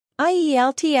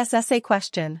IELTS essay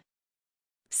question.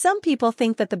 Some people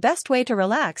think that the best way to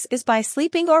relax is by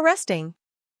sleeping or resting,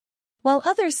 while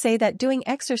others say that doing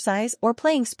exercise or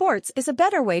playing sports is a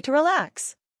better way to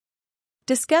relax.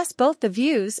 Discuss both the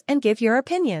views and give your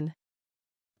opinion.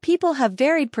 People have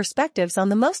varied perspectives on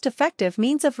the most effective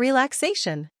means of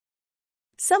relaxation.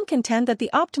 Some contend that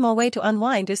the optimal way to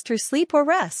unwind is through sleep or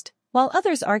rest, while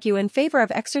others argue in favor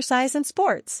of exercise and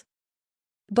sports.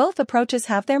 Both approaches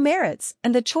have their merits,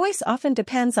 and the choice often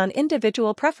depends on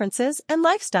individual preferences and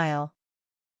lifestyle.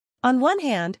 On one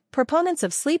hand, proponents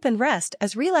of sleep and rest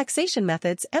as relaxation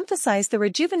methods emphasize the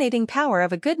rejuvenating power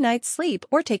of a good night's sleep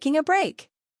or taking a break.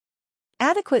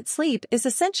 Adequate sleep is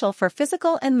essential for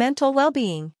physical and mental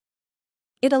well-being.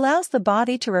 It allows the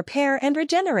body to repair and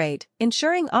regenerate,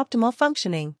 ensuring optimal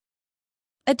functioning.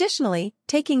 Additionally,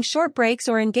 taking short breaks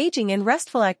or engaging in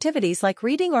restful activities like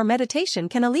reading or meditation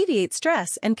can alleviate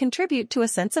stress and contribute to a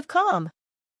sense of calm.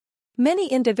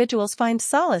 Many individuals find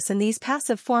solace in these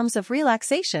passive forms of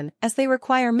relaxation as they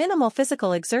require minimal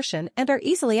physical exertion and are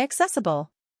easily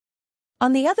accessible.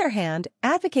 On the other hand,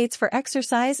 advocates for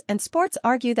exercise and sports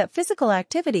argue that physical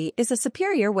activity is a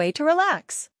superior way to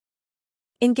relax.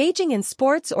 Engaging in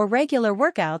sports or regular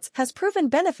workouts has proven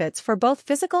benefits for both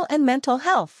physical and mental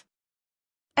health.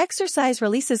 Exercise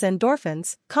releases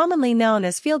endorphins, commonly known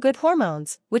as feel-good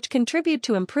hormones, which contribute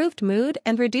to improved mood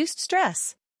and reduced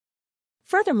stress.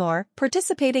 Furthermore,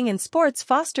 participating in sports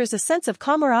fosters a sense of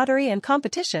camaraderie and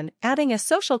competition, adding a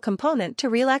social component to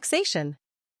relaxation.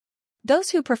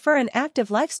 Those who prefer an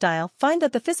active lifestyle find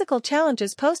that the physical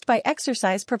challenges posed by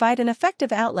exercise provide an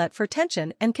effective outlet for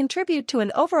tension and contribute to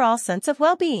an overall sense of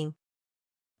well-being.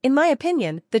 In my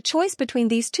opinion, the choice between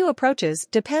these two approaches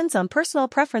depends on personal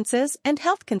preferences and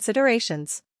health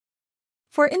considerations.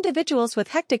 For individuals with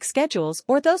hectic schedules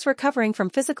or those recovering from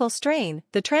physical strain,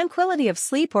 the tranquility of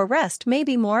sleep or rest may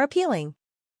be more appealing.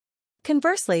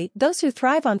 Conversely, those who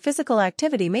thrive on physical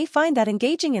activity may find that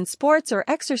engaging in sports or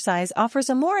exercise offers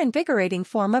a more invigorating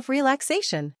form of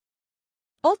relaxation.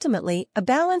 Ultimately, a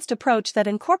balanced approach that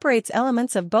incorporates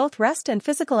elements of both rest and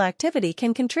physical activity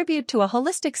can contribute to a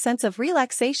holistic sense of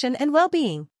relaxation and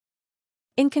well-being.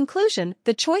 In conclusion,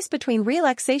 the choice between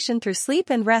relaxation through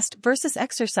sleep and rest versus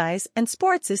exercise and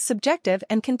sports is subjective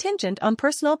and contingent on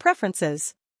personal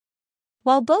preferences.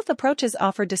 While both approaches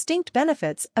offer distinct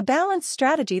benefits, a balanced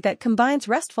strategy that combines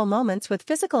restful moments with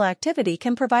physical activity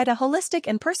can provide a holistic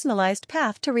and personalized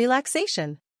path to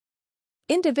relaxation.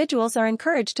 Individuals are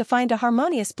encouraged to find a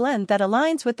harmonious blend that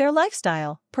aligns with their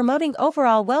lifestyle, promoting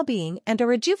overall well-being and a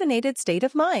rejuvenated state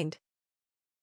of mind.